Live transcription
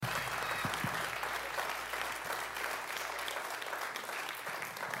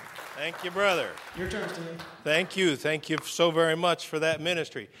Thank you, brother. Your turn, Steve. Thank you. Thank you so very much for that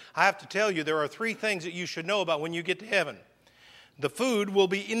ministry. I have to tell you, there are 3 things that you should know about when you get to heaven. The food will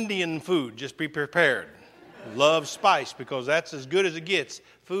be Indian food. Just be prepared. Love spice, because that's as good as it gets.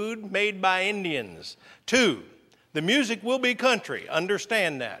 Food made by Indians. 2, the music will be country.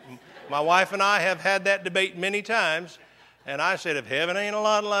 Understand that. My wife and I have had that debate many times. And I said, if heaven ain't a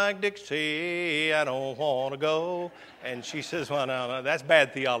lot like Dixie, I don't want to go. And she says, well, no, that's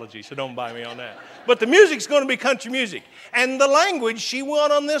bad theology, so don't buy me on that. But the music's going to be country music. And the language, she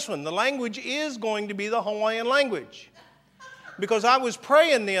won on this one. The language is going to be the Hawaiian language. Because I was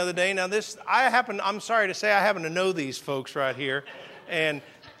praying the other day. Now I'm sorry to say, I happen to know these folks right here. And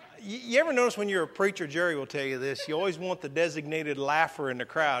you ever notice when you're a preacher, Jerry will tell you this, you always want the designated laugher in the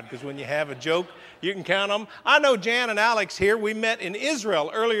crowd, because when you have a joke, you can count them. I know Jan and Alex here, we met in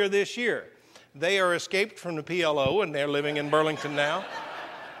Israel earlier this year. They are escaped from the PLO, and they're living in Burlington now.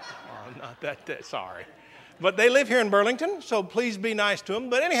 Oh, not that, sorry. But they live here in Burlington, so please be nice to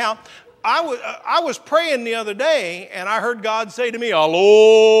them. But anyhow, I was praying the other day, and I heard God say to me,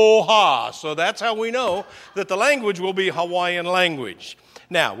 aloha. So that's how we know that the language will be Hawaiian language.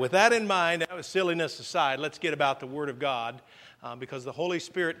 Now, with that in mind, that was silliness aside, let's get about the Word of God, because the Holy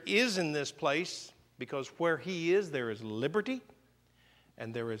Spirit is in this place, because where He is, there is liberty,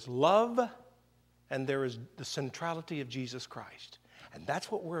 and there is love, and there is the centrality of Jesus Christ. And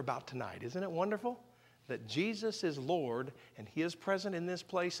that's what we're about tonight. Isn't it wonderful? That Jesus is Lord, and He is present in this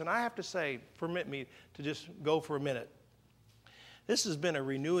place. And I have to say, permit me to just go for a minute. This has been a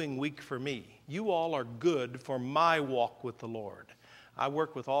renewing week for me. You all are good for my walk with the Lord. I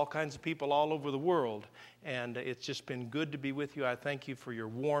work with all kinds of people all over the world, and it's just been good to be with you. I thank you for your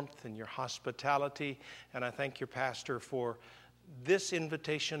warmth and your hospitality, and I thank your pastor for this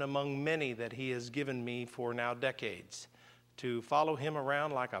invitation among many that he has given me for now decades, to follow him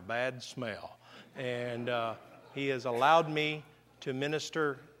around like a bad smell. And he has allowed me to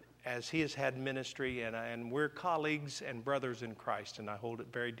minister as he has had ministry, and we're colleagues and brothers in Christ, and I hold it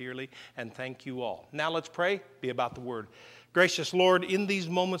very dearly, and thank you all. Now let's pray, be about the Word. Gracious Lord, in these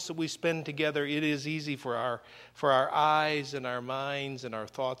moments that we spend together, it is easy for our eyes and our minds and our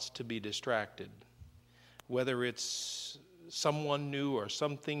thoughts to be distracted. Whether it's someone new or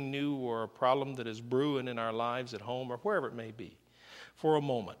something new or a problem that is brewing in our lives at home or wherever it may be, for a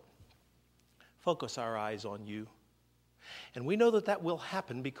moment, focus our eyes on you. And we know that that will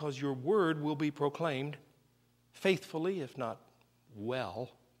happen because your word will be proclaimed faithfully, if not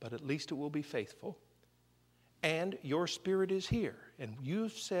well, but at least it will be faithful. And your Spirit is here. And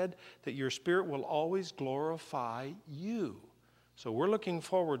you've said that your Spirit will always glorify you. So we're looking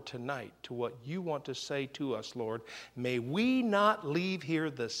forward tonight to what you want to say to us, Lord. May we not leave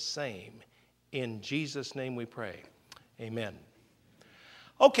here the same. In Jesus' name we pray. Amen.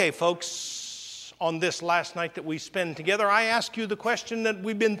 Okay, folks, on this last night that we spend together, I ask you the question that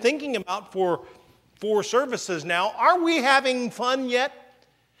we've been thinking about for 4 services now. Are we having fun yet?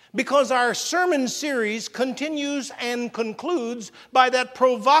 Because our sermon series continues and concludes by that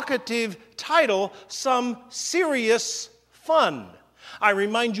provocative title, Some Serious Fun. I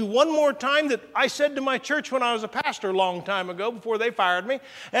remind you one more time that I said to my church when I was a pastor a long time ago, before they fired me,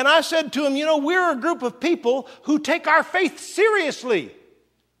 and I said to them, we're a group of people who take our faith seriously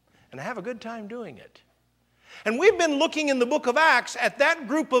and have a good time doing it. And we've been looking in the book of Acts at that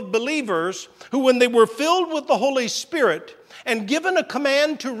group of believers who, when they were filled with the Holy Spirit and given a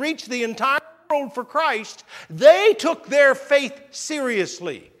command to reach the entire world for Christ, they took their faith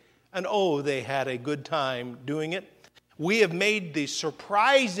seriously. And they had a good time doing it. We have made the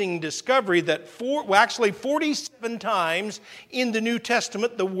surprising discovery that 47 times in the New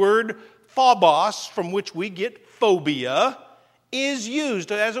Testament, the word phobos, from which we get phobia, is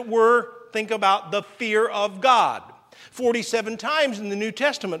used. As it were, think about the fear of God. 47 times in the New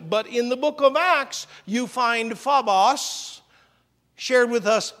Testament. But in the book of Acts, you find phobos shared with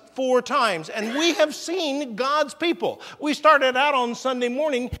us 4 times. And we have seen God's people. We started out on Sunday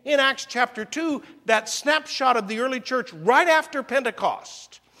morning in Acts chapter 2, that snapshot of the early church right after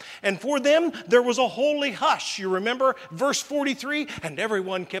Pentecost. And for them, there was a holy hush. You remember verse 43? And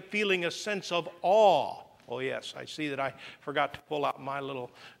everyone kept feeling a sense of awe. Oh, yes, I see that I forgot to pull out my little,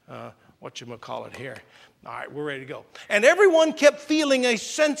 whatchamacallit here. All right, we're ready to go. And everyone kept feeling a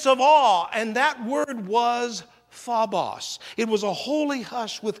sense of awe, and that word was phobos. It was a holy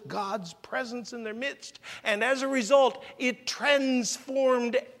hush with God's presence in their midst. And as a result, it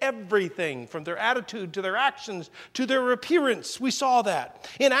transformed everything from their attitude to their actions to their appearance. We saw that.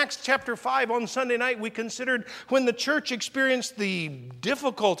 In Acts chapter 5 on Sunday night, we considered when the church experienced the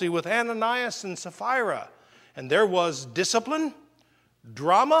difficulty with Ananias and Sapphira. And there was discipline,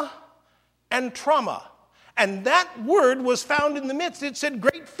 drama, and trauma. And that word was found in the midst. It said,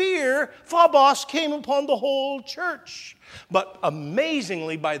 great fear, phobos, came upon the whole church. But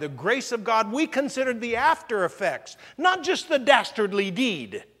amazingly, by the grace of God, we considered the after effects, not just the dastardly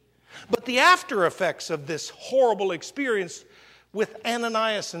deed, but the after effects of this horrible experience with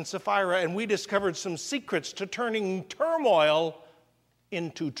Ananias and Sapphira. And we discovered some secrets to turning turmoil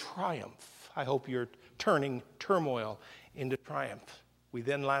into triumph. I hope you're turning turmoil into triumph. We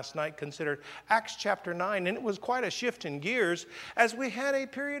then last night considered Acts chapter 9, and it was quite a shift in gears as we had a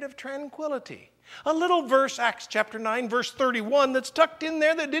period of tranquility. A little verse, Acts chapter 9, verse 31, that's tucked in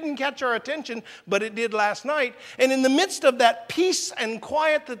there that didn't catch our attention, but it did last night. And in the midst of that peace and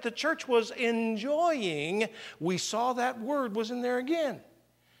quiet that the church was enjoying, we saw that word was in there again.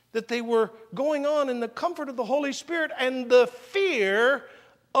 That they were going on in the comfort of the Holy Spirit and the fear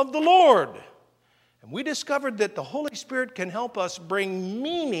of the Lord. And we discovered that the Holy Spirit can help us bring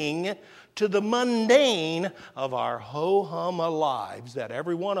meaning to the mundane of our ho-hum lives that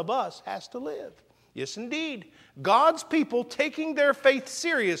every one of us has to live. Yes, indeed. God's people taking their faith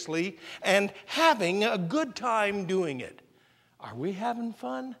seriously and having a good time doing it. Are we having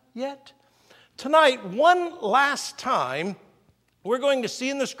fun yet? Tonight, one last time, we're going to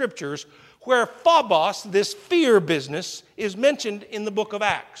see in the Scriptures where phobos, this fear business, is mentioned in the book of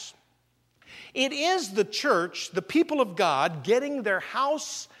Acts. It is the church, the people of God, getting their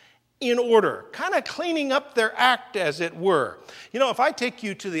house in order, kind of cleaning up their act, as it were. You know, if I take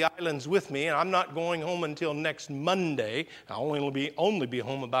you to the islands with me, and I'm not going home until next Monday, I'll only be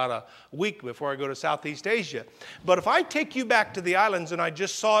home about a week before I go to Southeast Asia. But if I take you back to the islands, and I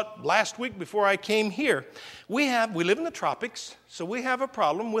just saw it last week before I came here, we live in the tropics, so we have a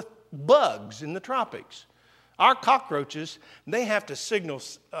problem with bugs in the tropics. Our cockroaches, they have to signal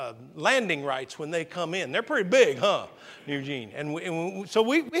landing rights when they come in. They're pretty big, huh, Eugene? And so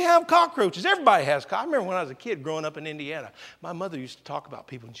we have cockroaches. Everybody has cockroaches. I remember when I was a kid growing up in Indiana, my mother used to talk about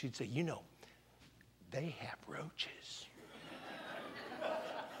people, and she'd say, you know, they have roaches.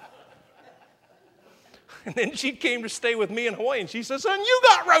 And then she came to stay with me in Hawaii, and she said, son, you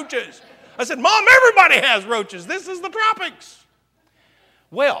got roaches. I said, Mom, everybody has roaches. This is the tropics.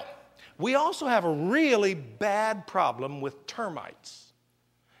 Well, we also have a really bad problem with termites.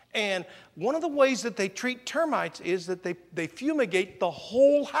 And one of the ways that they treat termites is that they fumigate the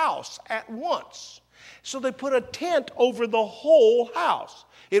whole house at once. So they put a tent over the whole house.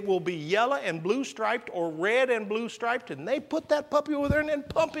 It will be yellow and blue striped or red and blue striped, and they put that puppy over there and then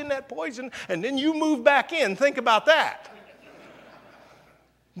pump in that poison, and then you move back in. Think about that.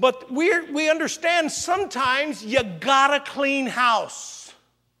 But we understand sometimes you gotta clean house.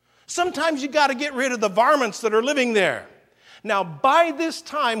 Sometimes you got to get rid of the varmints that are living there. Now, by this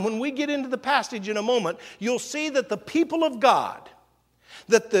time, when we get into the passage in a moment, you'll see that the people of God,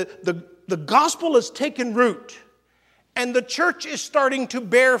 that the gospel has taken root, and the church is starting to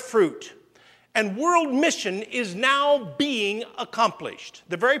bear fruit, and world mission is now being accomplished.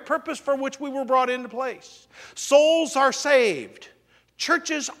 The very purpose for which we were brought into place. Souls are saved.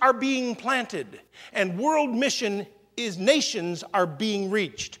 Churches are being planted. And world mission is nations are being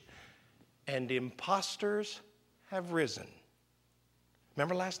reached. And imposters have risen.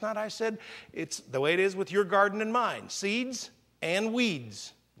 Remember last night I said it's the way it is with your garden and mine. Seeds and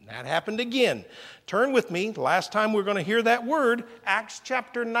weeds. And that happened again. Turn with me. The last time we're going to hear that word, Acts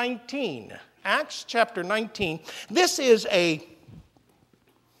chapter 19. Acts chapter 19. This is a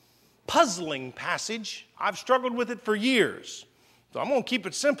puzzling passage. I've struggled with it for years. So I'm going to keep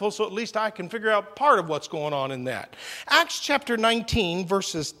it simple so at least I can figure out part of what's going on in that. Acts chapter 19,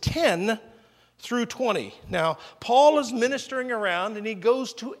 verses 10 through 20. Now, Paul is ministering around, and he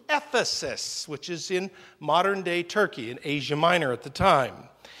goes to Ephesus, which is in modern-day Turkey, in Asia Minor at the time.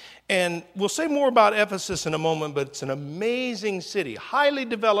 And we'll say more about Ephesus in a moment, but it's an amazing city, highly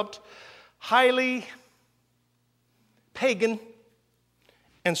developed, highly pagan,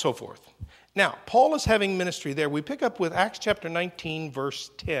 and so forth. Now, Paul is having ministry there. We pick up with Acts chapter 19,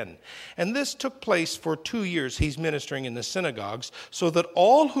 verse 10. And this took place for 2 years. He's ministering in the synagogues, so that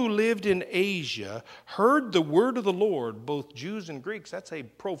all who lived in Asia heard the word of the Lord, both Jews and Greeks. That's a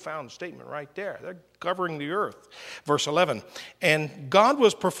profound statement right there. They're covering the earth. Verse 11. And God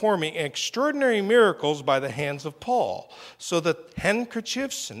was performing extraordinary miracles by the hands of Paul, so that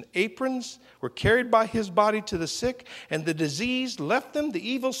handkerchiefs and aprons were carried by his body to the sick, and the disease left them, the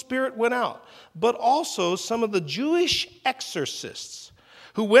evil spirit went out. But also some of the Jewish exorcists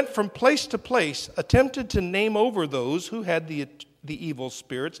who went from place to place attempted to name over those who had the evil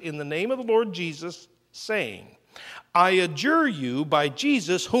spirits in the name of the Lord Jesus, saying, I adjure you by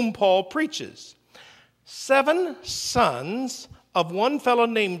Jesus whom Paul preaches. 7 sons of one fellow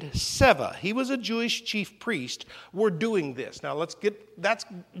named Seva. He was a Jewish chief priest. Were doing this. Now that's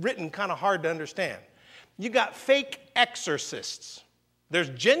written kind of hard to understand. You got fake exorcists. There's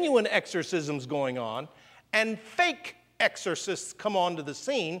genuine exorcisms going on, and fake exorcists come onto the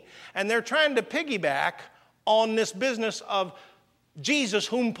scene, and they're trying to piggyback on this business of Jesus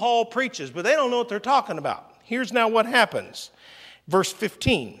whom Paul preaches, but they don't know what they're talking about. Here's now what happens. Verse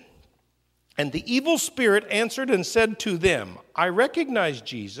 15. And the evil spirit answered and said to them, I recognize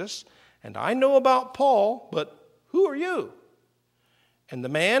Jesus, and I know about Paul, but who are you? And the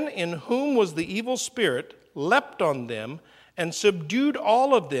man in whom was the evil spirit leapt on them and subdued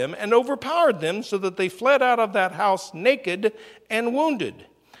all of them and overpowered them so that they fled out of that house naked and wounded.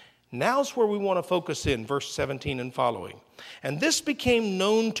 Now's where we want to focus in, verse 17 and following. And this became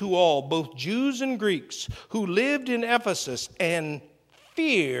known to all, both Jews and Greeks, who lived in Ephesus, and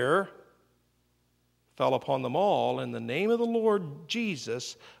fear fell upon them all, and the name of the Lord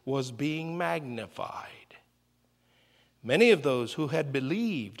Jesus was being magnified. Many of those who had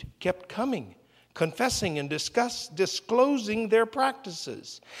believed kept coming, confessing and disclosing their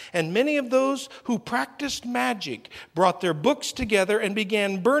practices. And many of those who practiced magic brought their books together and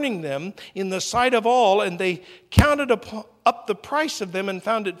began burning them in the sight of all, and they counted up the price of them and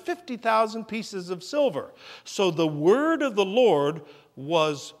found it 50,000 pieces of silver. So the word of the Lord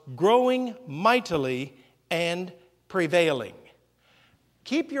was growing mightily and prevailing.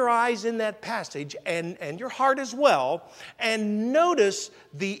 Keep your eyes in that passage and your heart as well, and notice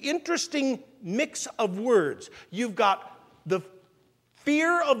the interesting mix of words. You've got the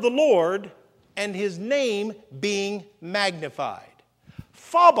fear of the Lord and his name being magnified.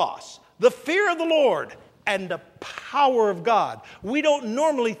 Phobos, the fear of the Lord and the power of God. We don't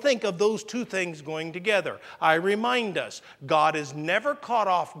normally think of those two things going together. I remind us, God is never caught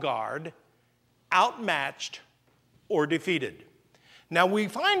off guard, outmatched, or defeated. Now, we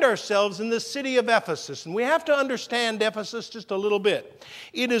find ourselves in the city of Ephesus, and we have to understand Ephesus just a little bit.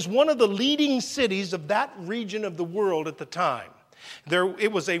 It is one of the leading cities of that region of the world at the time.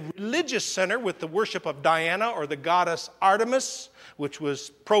 It was a religious center with the worship of Diana, or the goddess Artemis, which was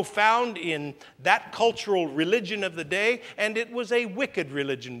profound in that cultural religion of the day, and it was a wicked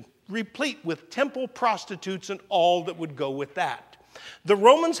religion, replete with temple prostitutes and all that would go with that. The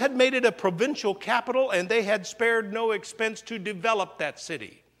Romans had made it a provincial capital, and they had spared no expense to develop that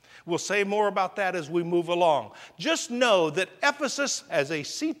city. We'll say more about that as we move along. Just know that Ephesus, as a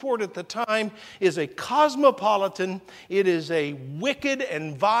seaport at the time, is a cosmopolitan. It is a wicked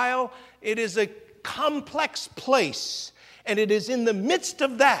and vile. It is a complex place. And it is in the midst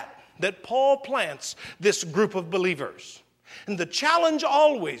of that Paul plants this group of believers. And the challenge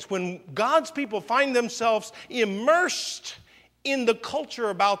always, when God's people find themselves immersed in the culture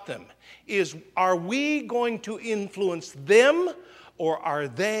about them, is, are we going to influence them, or are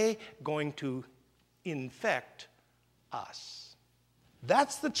they going to infect us?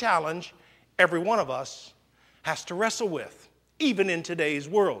 That's the challenge every one of us has to wrestle with, even in today's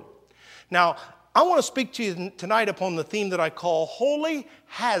world. Now, I want to speak to you tonight upon the theme that I call Holy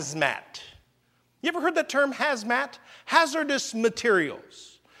Hazmat. You ever heard that term, hazmat? Hazardous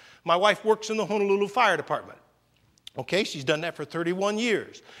materials. My wife works in the Honolulu Fire Department. Okay, she's done that for 31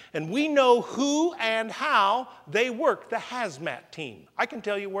 years. And we know who and how they work, the hazmat team. I can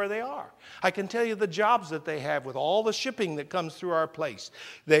tell you where they are. I can tell you the jobs that they have with all the shipping that comes through our place.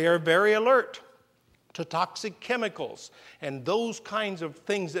 They are very alert to toxic chemicals and those kinds of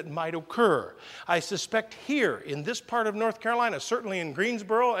things that might occur. I suspect here in this part of North Carolina, certainly in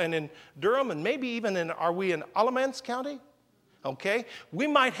Greensboro and in Durham, and maybe even are we in Alamance County? Okay, we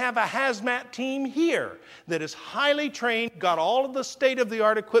might have a hazmat team here that is highly trained, got all of the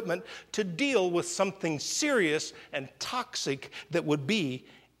state-of-the-art equipment to deal with something serious and toxic that would be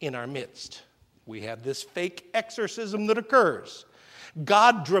in our midst. We have this fake exorcism that occurs.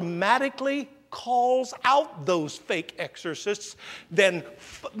 God dramatically calls out those fake exorcists. Then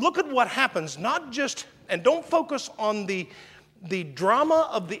look at what happens, not just, and don't focus on the drama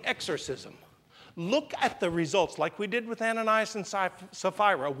of the exorcism. Look at the results, like we did with Ananias and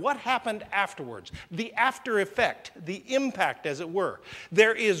Sapphira. What happened afterwards? The after effect, the impact, as it were.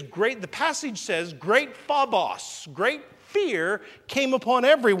 There is the passage says, great phobos, great fear came upon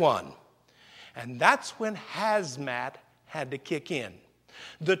everyone. And that's when hazmat had to kick in.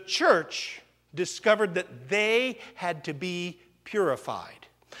 The church discovered that they had to be purified.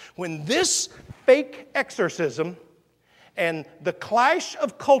 When this fake exorcism and the clash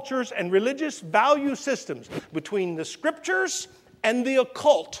of cultures and religious value systems between the scriptures and the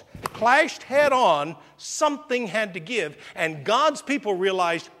occult clashed head on, something had to give, and God's people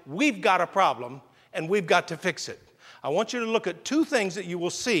realized we've got a problem and we've got to fix it. I want you to look at two things that you will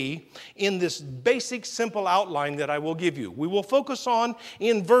see in this basic, simple outline that I will give you. We will focus on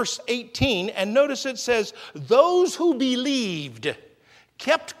in verse 18, and notice it says, those who believed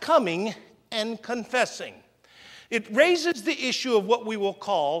kept coming and confessing. It raises the issue of what we will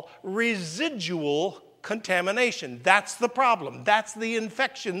call residual contamination. That's the problem. That's the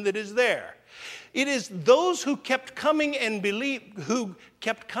infection that is there. It is those who kept coming and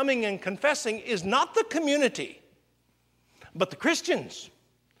confessing is not the community, but the Christians,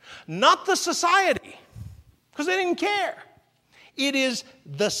 not the society, because they didn't care. It is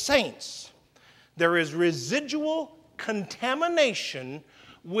the saints. There is residual contamination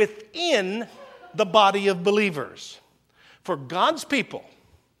within the body of believers. For God's people,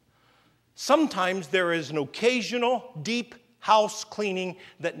 sometimes there is an occasional deep house cleaning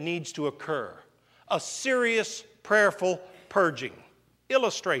that needs to occur. A serious, prayerful purging.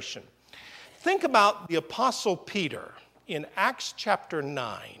 Illustration. Think about the Apostle Peter in Acts chapter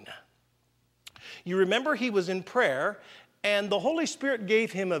 9. You remember he was in prayer, and the Holy Spirit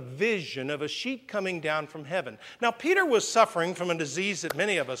gave him a vision of a sheet coming down from heaven. Now, Peter was suffering from a disease that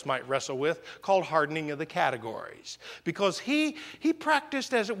many of us might wrestle with called hardening of the categories, because he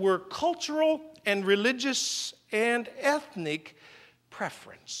practiced, as it were, cultural and religious and ethnic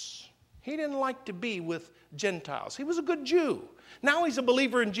preference. He didn't like to be with Gentiles. He was a good Jew. Now he's a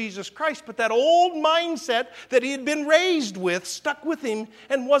believer in Jesus Christ, but that old mindset that he had been raised with stuck with him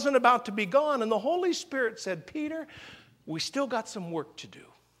and wasn't about to be gone. And the Holy Spirit said, Peter, we still got some work to do.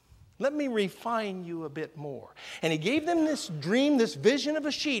 Let me refine you a bit more. And he gave them this dream, this vision of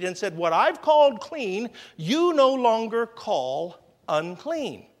a sheet, and said, what I've called clean, you no longer call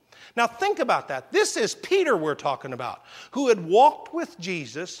unclean. Now think about that. This is Peter we're talking about, who had walked with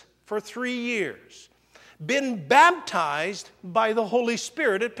Jesus for 3 years, been baptized by the Holy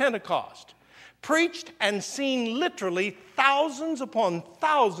Spirit at Pentecost, preached and seen literally thousands upon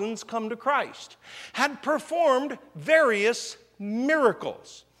thousands come to Christ, had performed various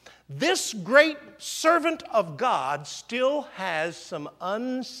miracles. This great servant of God still has some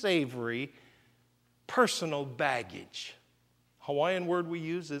unsavory personal baggage. Hawaiian word we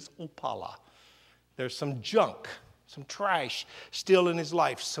use is opala. There's some junk, some trash still in his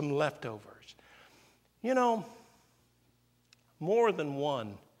life, some leftovers. You know, more than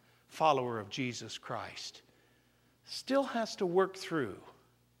one follower of Jesus Christ still has to work through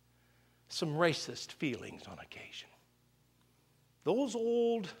some racist feelings on occasion. Those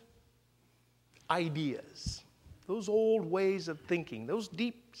old ideas, those old ways of thinking, those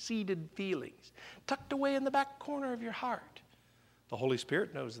deep-seated feelings tucked away in the back corner of your heart. The Holy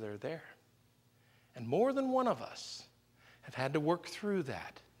Spirit knows they're there. And more than one of us have had to work through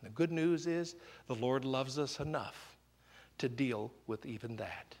that. The good news is the Lord loves us enough to deal with even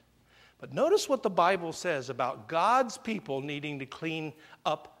that. But notice what the Bible says about God's people needing to clean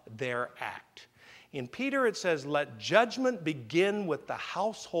up their act. In Peter it says, let judgment begin with the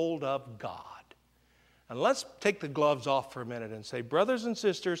household of God. And let's take the gloves off for a minute and say, brothers and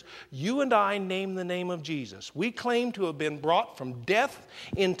sisters, you and I name the name of Jesus. We claim to have been brought from death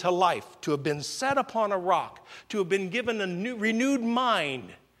into life, to have been set upon a rock, to have been given a new, renewed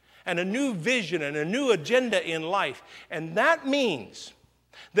mind and a new vision and a new agenda in life. And that means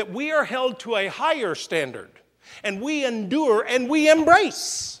that we are held to a higher standard, and we endure and we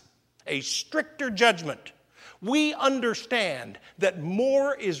embrace a stricter judgment. We understand that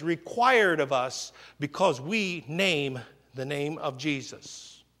more is required of us because we name the name of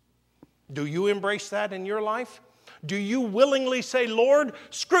Jesus. Do you embrace that in your life? Do you willingly say, Lord,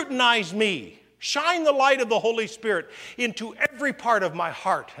 scrutinize me. Shine the light of the Holy Spirit into every part of my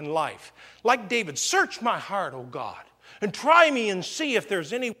heart and life. Like David, search my heart, O God, and try me and see if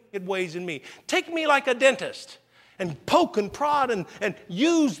there's any wicked ways in me. Take me like a dentist and poke and prod and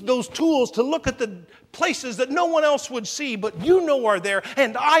use those tools to look at the places that no one else would see, but you know are there,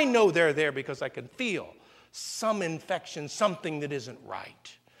 and I know they're there because I can feel some infection, something that isn't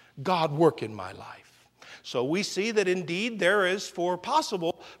right. God, work in my life. So we see that indeed there is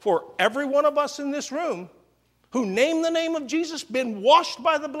possible for every one of us in this room who name the name of Jesus, been washed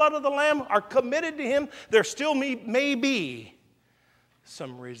by the blood of the Lamb, are committed to Him, there still may be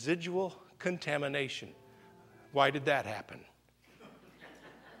some residual contamination. Why did that happen?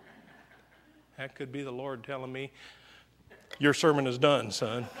 That could be the Lord telling me, your sermon is done,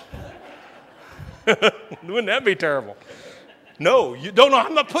 son. Wouldn't that be terrible? No, you don't know.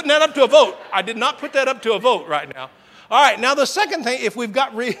 I'm not putting that up to a vote. I did not put that up to a vote right now. All right, now the second thing, if we've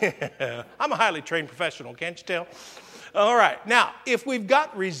got, I'm a highly trained professional, can't you tell? All right, now, if we've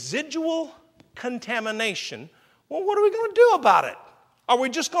got residual contamination, well, what are we going to do about it? Are we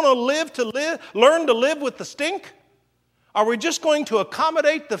just going to learn to live with the stink? Are we just going to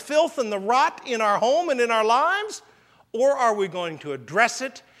accommodate the filth and the rot in our home and in our lives? Or are we going to address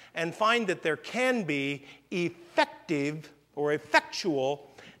it and find that there can be effective or effectual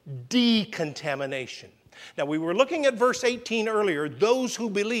decontamination? Now, we were looking at verse 18 earlier, those who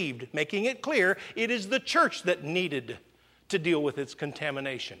believed, making it clear it is the church that needed to deal with its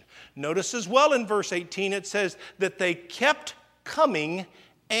contamination. Notice as well in verse 18 it says that they kept coming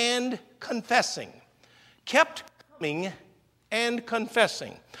and confessing. Kept coming and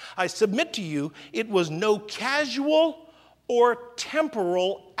confessing. I submit to you, it was no casual or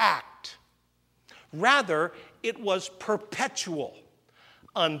temporal act. Rather, it was perpetual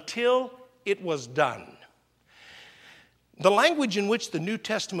until it was done. The language in which the New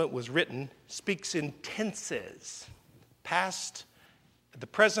Testament was written speaks in tenses. Past, the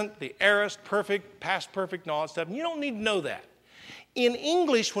present, the aorist, perfect, past perfect, and all that stuff. And you don't need to know that. In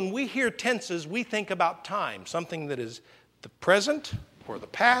English, when we hear tenses, we think about time, something that is the present or the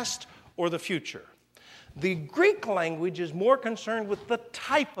past or the future. The Greek language is more concerned with the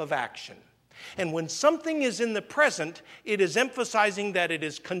type of action. And when something is in the present, it is emphasizing that it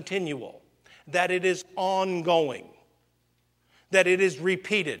is continual, that it is ongoing, that it is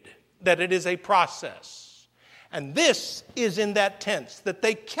repeated, that it is a process. And this is in that tense, that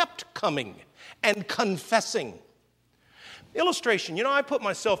they kept coming and confessing. Illustration, I put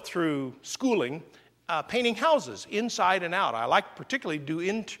myself through schooling painting houses inside and out. I like particularly do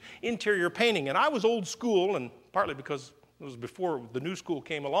interior painting. And I was old school, and partly because it was before the new school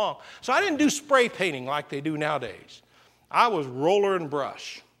came along. So I didn't do spray painting like they do nowadays. I was roller and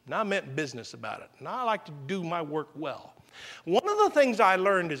brush. And I meant business about it. And I like to do my work well. One of the things I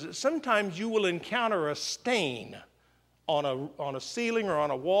learned is that sometimes you will encounter a stain on a ceiling or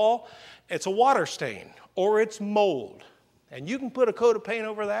on a wall. It's a water stain or it's mold. And you can put a coat of paint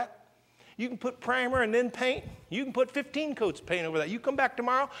over that. You can put primer and then paint. You can put 15 coats of paint over that. You come back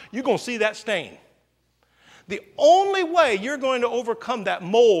tomorrow, you're going to see that stain. The only way you're going to overcome that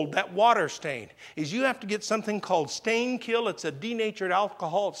mold, that water stain, is you have to get something called stain kill. It's a denatured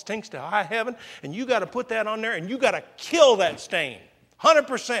alcohol. It stinks to high heaven. And you got to put that on there and you got to kill that stain.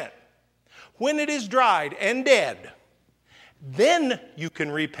 100%. When it is dried and dead, then you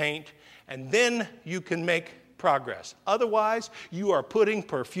can repaint and then you can make progress. Otherwise, you are putting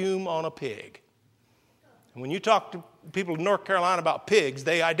perfume on a pig. And when you talk to people in North Carolina about pigs,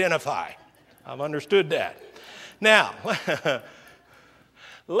 they identify. I've understood that. Now,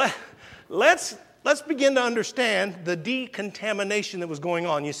 let's begin to understand the decontamination that was going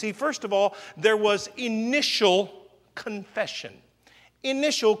on. You see, first of all, there was initial confession.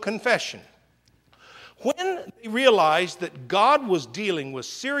 Initial confession. When they realized that God was dealing with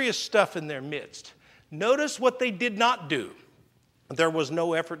serious stuff in their midst, notice what they did not do. There was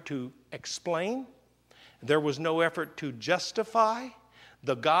no effort to explain. There was no effort to justify.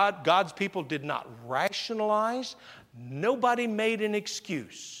 God's people did not rationalize. Nobody made an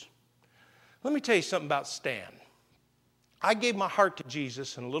excuse. Let me tell you something about Stan. I gave my heart to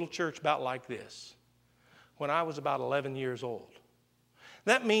Jesus in a little church about like this when I was about 11 years old.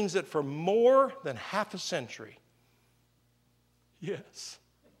 That means that for more than half a century, yes,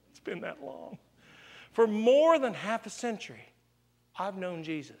 it's been that long. For more than half a century, I've known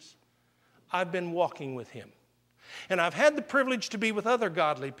Jesus. I've been walking with him. And I've had the privilege to be with other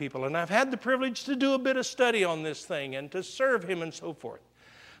godly people, and I've had the privilege to do a bit of study on this thing and to serve him and so forth.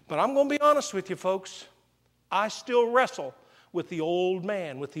 But I'm going to be honest with you, folks. I still wrestle with the old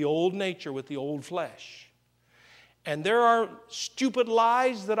man, with the old nature, with the old flesh. And there are stupid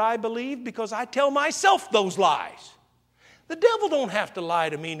lies that I believe because I tell myself those lies. The devil don't have to lie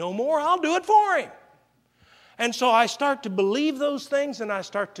to me no more. I'll do it for him. And so I start to believe those things and I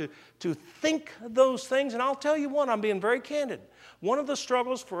start to think those things. And I'll tell you what, I'm being very candid. One of the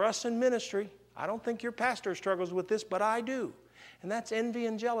struggles for us in ministry, I don't think your pastor struggles with this, but I do. And that's envy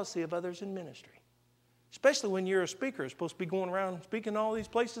and jealousy of others in ministry. Especially when you're a speaker, supposed to be going around speaking in all these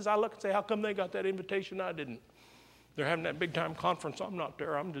places. I look and say, how come they got that invitation? I didn't. They're having that big time conference. I'm not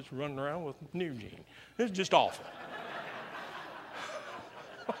there. I'm just running around with Eugene. It's just awful.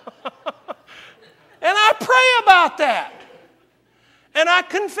 And I pray about that. And I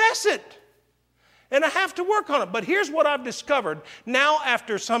confess it. And I have to work on it. But here's what I've discovered now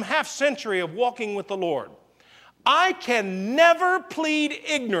after some half century of walking with the Lord. I can never plead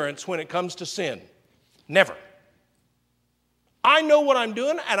ignorance when it comes to sin. Never. I know what I'm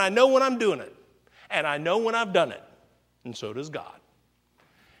doing, and I know when I'm doing it. And I know when I've done it. And so does God.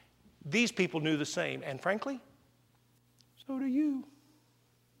 These people knew the same. And frankly, so do you.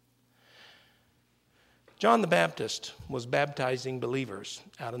 John the Baptist was baptizing believers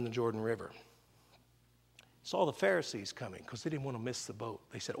out in the Jordan River. saw the Pharisees coming because they didn't want to miss the boat.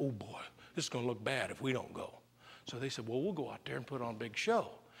 They said, oh boy, this is going to look bad if we don't go. So they said, well, we'll go out there and put on a big show.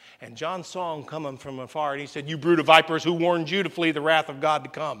 And John saw them coming from afar, and he said, you brood of vipers, who warned you to flee the wrath of God to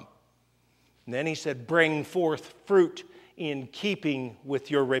come? And then he said, bring forth fruit in keeping with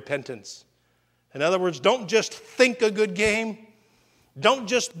your repentance. In other words, don't just think a good game. Don't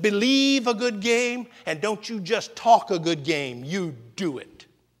just believe a good game. And don't you just talk a good game. You do it.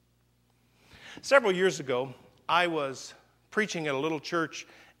 Several years ago, I was preaching at a little church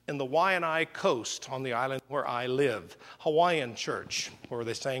in the Waianae Coast on the island where I live. Hawaiian church, where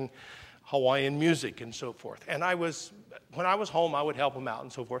they sang Hawaiian music and so forth. And when I was home, I would help them out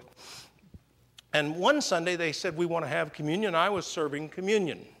and so forth. And one Sunday they said, we want to have communion. I was serving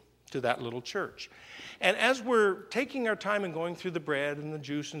communion to that little church. And as we're taking our time and going through the bread and the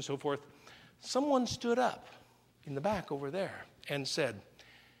juice and so forth, someone stood up in the back over there and said,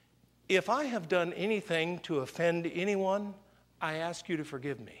 if I have done anything to offend anyone, I ask you to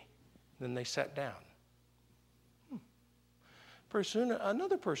forgive me. Then they sat down. Pretty soon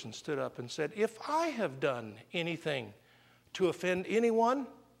another person stood up and said, if I have done anything to offend anyone,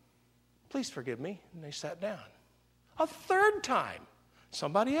 please forgive me. And they sat down. A third time,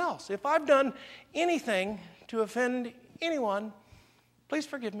 somebody else. If I've done anything to offend anyone, please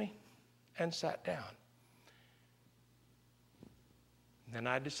forgive me. And sat down. Then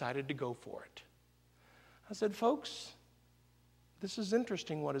I decided to go for it. I said, folks, this is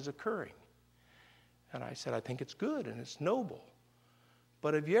interesting what is occurring. And I said, I think it's good and it's noble.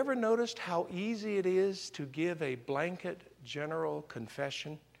 But have you ever noticed how easy it is to give a blanket general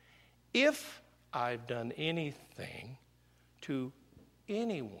confession? If I've done anything to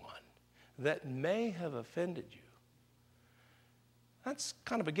anyone that may have offended you, that's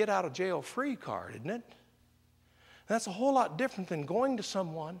kind of a get-out-of-jail-free card, isn't it? That's a whole lot different than going to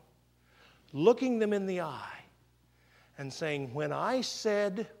someone, looking them in the eye, and saying, when I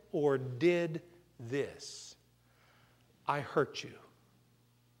said or did this, I hurt you.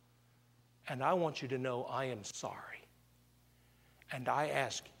 And I want you to know I am sorry. And I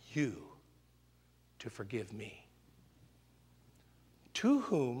ask you to forgive me. To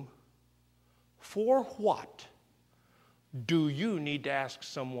whom, for what, do you need to ask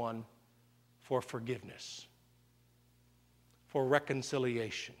someone for forgiveness, for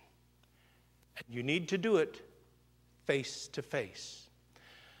reconciliation? And you need to do it face to face.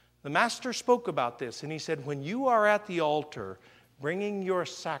 The Master spoke about this, and he said, when you are at the altar bringing your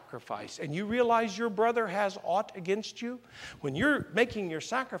sacrifice, and you realize your brother has aught against you, when you're making your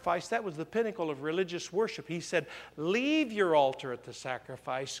sacrifice, that was the pinnacle of religious worship. He said, leave your altar at the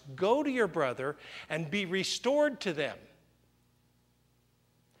sacrifice, go to your brother, and be restored to them.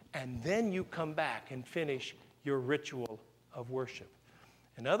 And then you come back and finish your ritual of worship.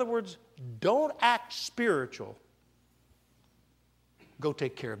 In other words, don't act spiritual. Go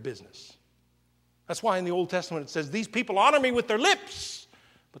take care of business. That's why in the Old Testament it says, these people honor me with their lips,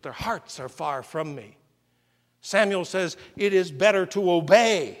 but their hearts are far from me. Samuel says, it is better to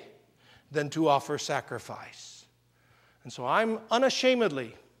obey than to offer sacrifice. And so I'm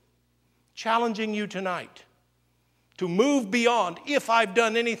unashamedly challenging you tonight to move beyond, if I've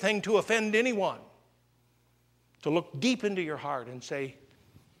done anything to offend anyone, to look deep into your heart and say,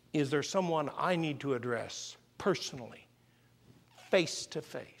 is there someone I need to address personally, face to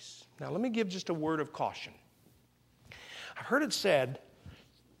face? Now, let me give just a word of caution. I've heard it said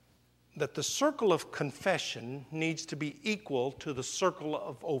that the circle of confession needs to be equal to the circle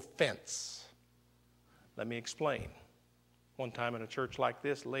of offense. Let me explain. One time in a church like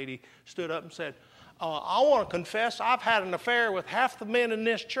this, a lady stood up and said, I want to confess I've had an affair with half the men in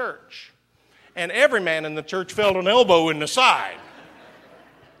this church. And every man in the church felt an elbow in the side.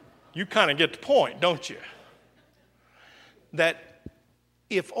 You kind of get the point, don't you? That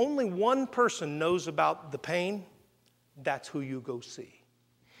if only one person knows about the pain, that's who you go see.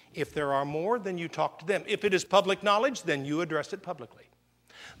 If there are more, then you talk to them. If it is public knowledge, then you address it publicly.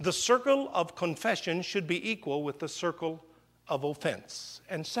 The circle of confession should be equal with the circle of offense.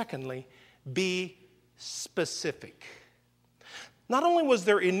 And secondly, be specific. Not only was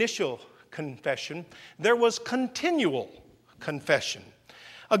there initial confession, there was continual confession.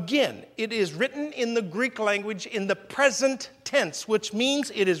 Again, it is written in the Greek language in the present tense, which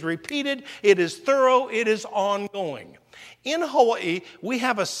means it is repeated, it is thorough, it is ongoing. In Hawaii, we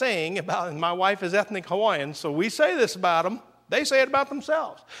have a saying about, and my wife is ethnic Hawaiian, so we say this about them. They say it about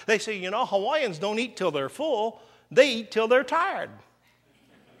themselves. They say, Hawaiians don't eat till they're full, they eat till they're tired.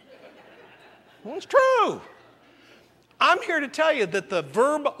 Well, it's true. I'm here to tell you that the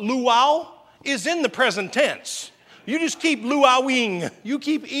verb luau is in the present tense. You just keep luauing. You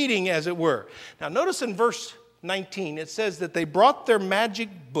keep eating, as it were. Now, notice in verse 19, it says that they brought their magic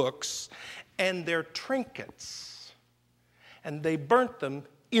books and their trinkets, and they burnt them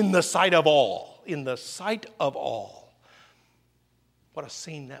in the sight of all. In the sight of all. What a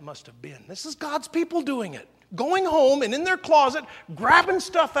scene that must have been. This is God's people doing it. Going home and in their closet, grabbing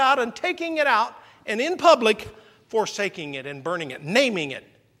stuff out and taking it out, and in public, forsaking it and burning it, naming it.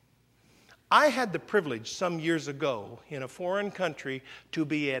 I had the privilege some years ago in a foreign country to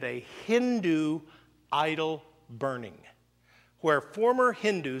be at a Hindu idol burning, where former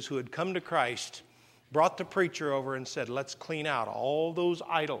Hindus who had come to Christ brought the preacher over and said, let's clean out all those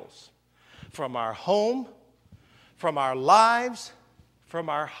idols from our home, from our lives, from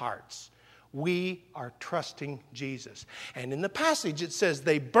our hearts. We are trusting Jesus. And in the passage it says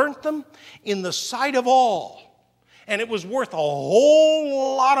they burnt them in the sight of all. And it was worth a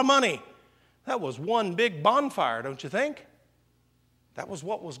whole lot of money. That was one big bonfire, don't you think? That was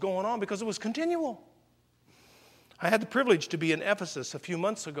what was going on because it was continual. I had the privilege to be in Ephesus a few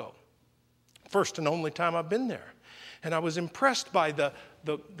months ago. First and only time I've been there. And I was impressed by the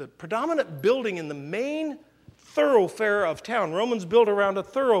predominant building in the main thoroughfare of town. Romans built around a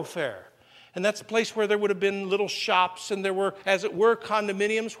thoroughfare. And that's a place where there would have been little shops and there were, as it were,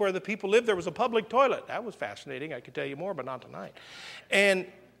 condominiums where the people lived. There was a public toilet. That was fascinating. I could tell you more, but not tonight. And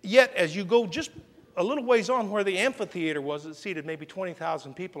yet, as you go just a little ways on where the amphitheater was, it seated maybe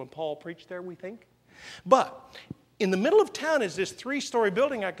 20,000 people, and Paul preached there, we think. But in the middle of town is this 3-story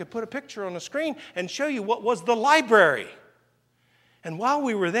building. I could put a picture on the screen and show you what was the library. And while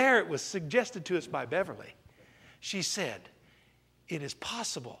we were there, it was suggested to us by Beverly. She said, it is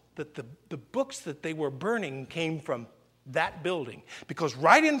possible that the books that they were burning came from that building. Because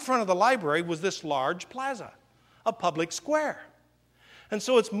right in front of the library was this large plaza, a public square. And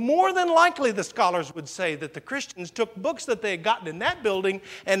so it's more than likely, the scholars would say, that the Christians took books that they had gotten in that building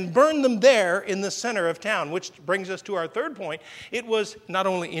and burned them there in the center of town, which brings us to our third point. It was not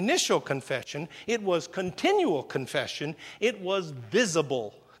only initial confession, it was continual confession, it was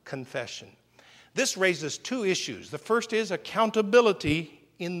visible confession. This raises 2 issues. The first is accountability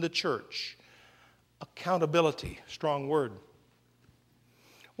in the church. Accountability, strong word.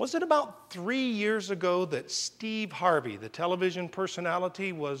 Was it about 3 years ago that Steve Harvey, the television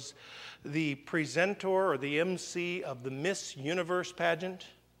personality, was the presenter or the MC of the Miss Universe pageant?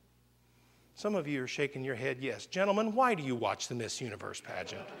 Some of you are shaking your head, yes. Gentlemen, why do you watch the Miss Universe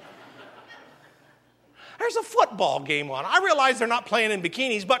pageant? There's a football game on. I realize they're not playing in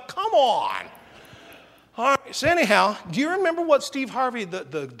bikinis, but come on. All right, so anyhow, do you remember what Steve Harvey,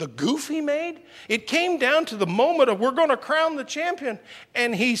 the goof he made? It came down to the moment of we're going to crown the champion.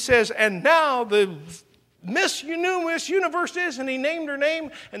 And he says, and now the Miss Universe is, and he named her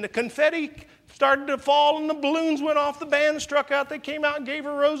name, and the confetti started to fall, and the balloons went off, the band struck out, they came out and gave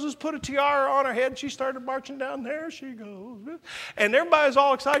her roses, put a tiara on her head, she started marching down, there she goes. And everybody's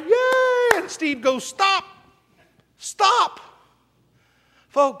all excited, yay! And Steve goes, stop! Stop!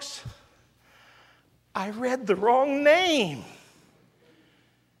 Folks, I read the wrong name.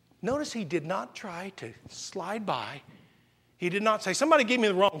 Notice he did not try to slide by. He did not say, somebody gave me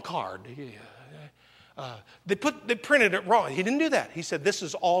the wrong card. They printed it wrong. He didn't do that. He said, this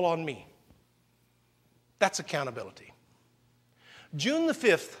is all on me. That's accountability. June the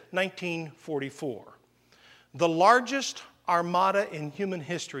 5th, 1944, the largest armada in human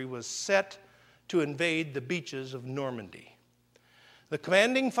history was set to invade the beaches of Normandy. The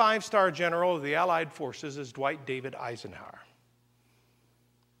commanding 5-star general of the Allied forces is Dwight David Eisenhower.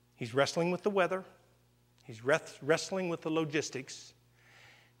 He's wrestling with the weather. He's wrestling with the logistics.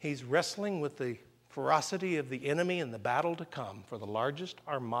 He's wrestling with the ferocity of the enemy and the battle to come for the largest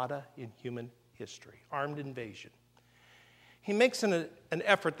armada in human history, armed invasion. He makes an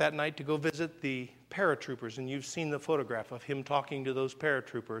effort that night to go visit the paratroopers, and you've seen the photograph of him talking to those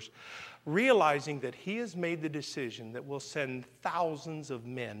paratroopers, realizing that he has made the decision that will send thousands of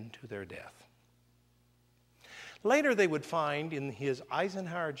men to their death. Later they would find in his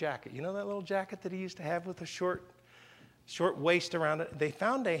Eisenhower jacket, you know that little jacket that he used to have with a short waist around it? They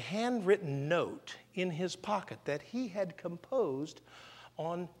found a handwritten note in his pocket that he had composed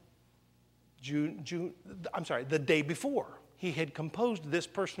on the day before. He had composed this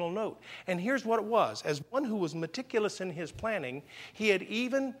personal note. And here's what it was. As one who was meticulous in his planning, he had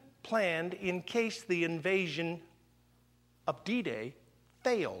even planned in case the invasion of D-Day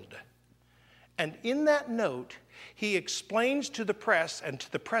failed. And in that note, he explains to the press and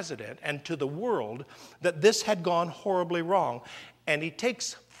to the president and to the world that this had gone horribly wrong. And he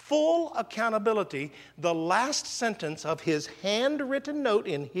takes full accountability, the last sentence of his handwritten note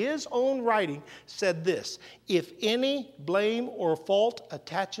in his own writing said this: if any blame or fault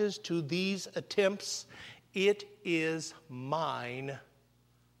attaches to these attempts, it is mine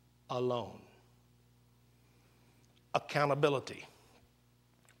alone. Accountability,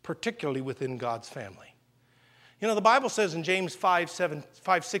 particularly within God's family. You know, the Bible says in James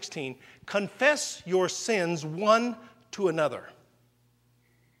 5:16, confess your sins one to another.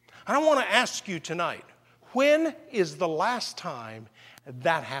 I want to ask you tonight, when is the last time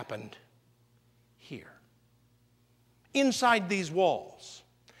that happened here? Inside these walls,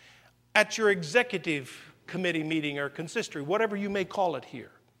 at your executive committee meeting or consistory, whatever you may call it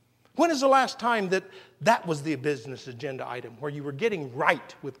here. When is the last time that was the business agenda item, where you were getting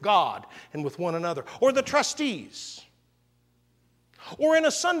right with God and with one another, or the trustees, or in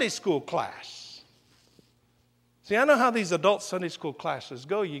a Sunday school class? See, I know how these adult Sunday school classes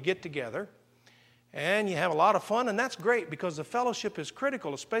go. You get together and you have a lot of fun, and that's great because the fellowship is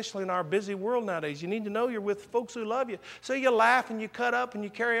critical, especially in our busy world nowadays. You need to know you're with folks who love you. So you laugh and you cut up and you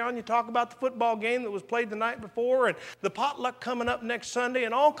carry on. You talk about the football game that was played the night before and the potluck coming up next Sunday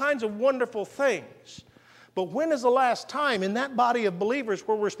and all kinds of wonderful things. But when is the last time in that body of believers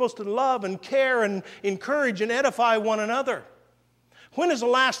where we're supposed to love and care and encourage and edify one another? When is the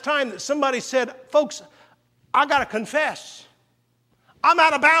last time that somebody said, folks, I got to confess, I'm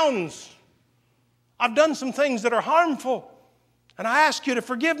out of bounds. I've done some things that are harmful, and I ask you to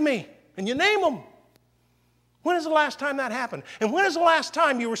forgive me, and you name them. When is the last time that happened? And when is the last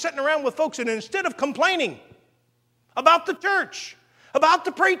time you were sitting around with folks and instead of complaining about the church, about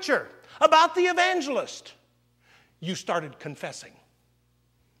the preacher, about the evangelist, you started confessing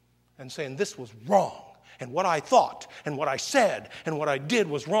and saying this was wrong, and what I thought and what I said and what I did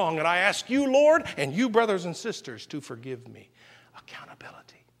was wrong, and I ask you, Lord, and you, brothers and sisters, to forgive me.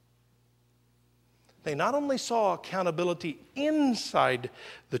 Accountability. They not only saw accountability inside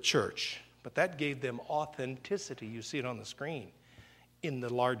the church, but that gave them authenticity. You see it on the screen, in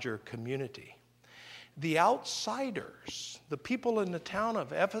the larger community. The outsiders, the people in the town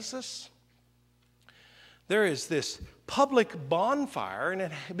of Ephesus, there is this public bonfire,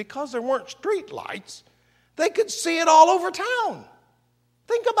 and because there weren't street lights, they could see it all over town.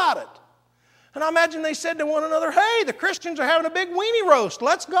 Think about it. And I imagine they said to one another, hey, the Christians are having a big weenie roast.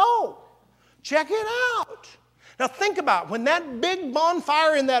 Let's go. Check it out. Now think about when that big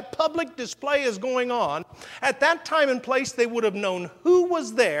bonfire in that public display is going on. At that time and place, they would have known who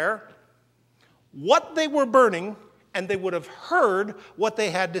was there, what they were burning, and they would have heard what they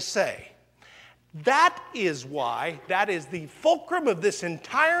had to say. That is why, that is the fulcrum of this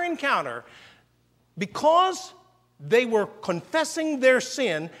entire encounter. Because they were confessing their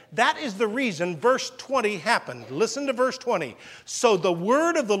sin, that is the reason verse 20 happened. Listen to verse 20. So the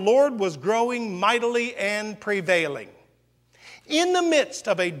word of the Lord was growing mightily and prevailing. In the midst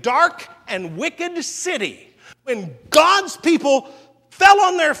of a dark and wicked city, when God's people fell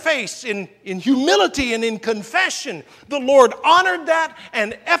on their face in humility and in confession, the Lord honored that,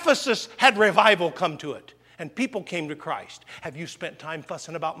 and Ephesus had revival come to it. And people came to Christ. Have you spent time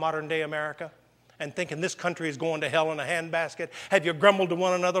fussing about modern day America and thinking this country is going to hell in a handbasket? Have you grumbled to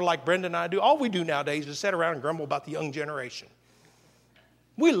one another like Brenda and I do? All we do nowadays is sit around and grumble about the young generation.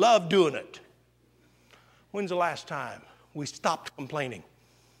 We love doing it. When's the last time we stopped complaining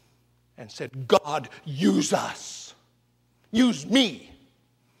and said, God, use us. Use me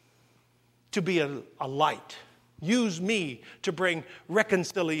to be a light. Use me to bring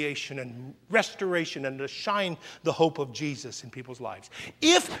reconciliation and restoration and to shine the hope of Jesus in people's lives.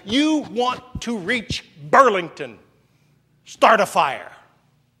 If you want to reach Burlington, start a fire.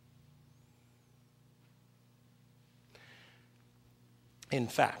 In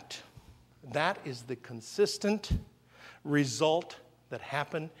fact, that is the consistent result that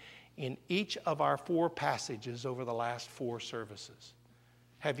happened in each of our 4 passages over the last 4 services.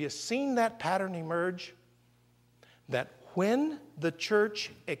 Have you seen that pattern emerge? That when the church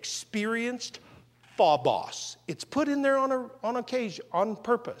experienced phobos, it's put in there on occasion, on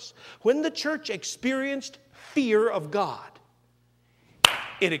purpose. When the church experienced fear of God,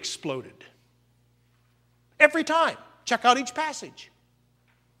 it exploded. Every time. Check out each passage.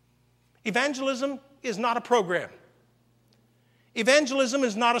 Evangelism is not a program. Evangelism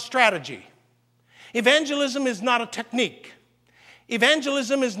is not a strategy. Evangelism is not a technique.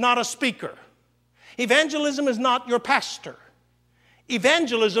 Evangelism is not a speaker. Evangelism is not your pastor.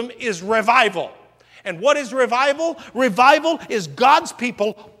 Evangelism is revival. And what is revival? Revival is God's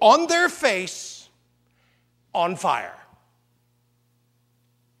people on their face, on fire.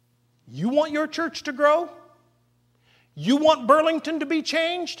 You want your church to grow? You want Burlington to be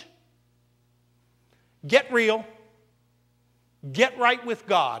changed? Get real. Get right with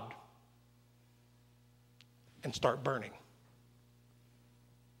God. And start burning.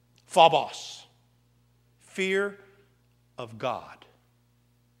 Phobos. Fear of God.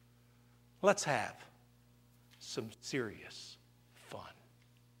 Let's have some serious fun.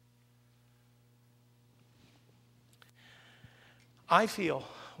 I feel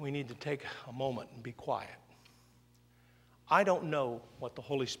we need to take a moment and be quiet. I don't know what the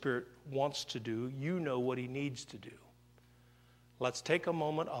Holy Spirit wants to do. You know what He needs to do. Let's take a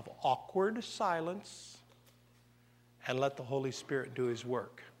moment of awkward silence and let the Holy Spirit do His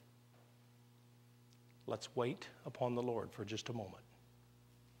work. Let's wait upon the Lord for just a moment.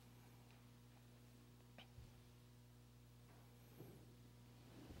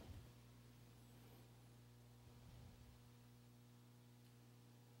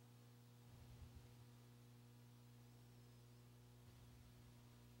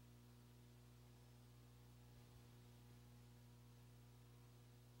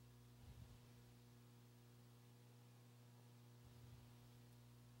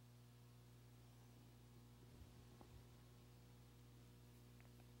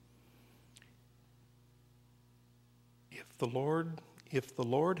 If the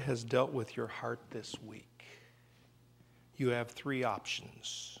Lord has dealt with your heart this week, you have three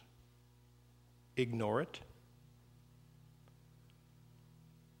options. Ignore it.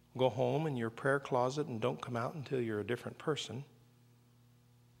 Go home in your prayer closet and don't come out until you're a different person.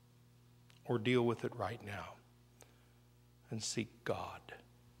 Or deal with it right now and seek God.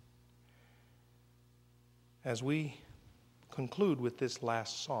 As we conclude with this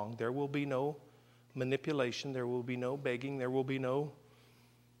last song, there will be no manipulation, there will be no begging, there will be no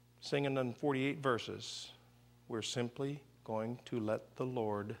singing on 48 verses. We're simply going to let the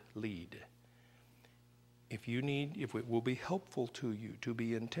Lord lead. If it will be helpful to you to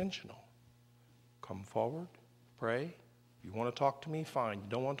be intentional, come forward, pray. If you want to talk to me, fine. You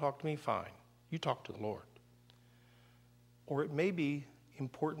don't want to talk to me, fine. You talk to the Lord. Or it may be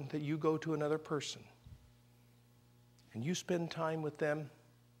important that you go to another person and you spend time with them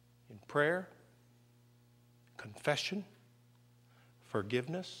in prayer, confession,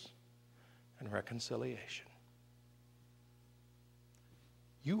 forgiveness, and reconciliation.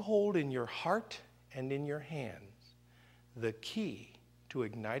 You hold in your heart and in your hands the key to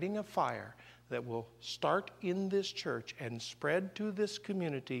igniting a fire that will start in this church and spread to this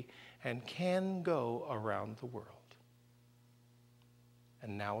community and can go around the world.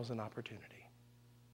 And now is an opportunity.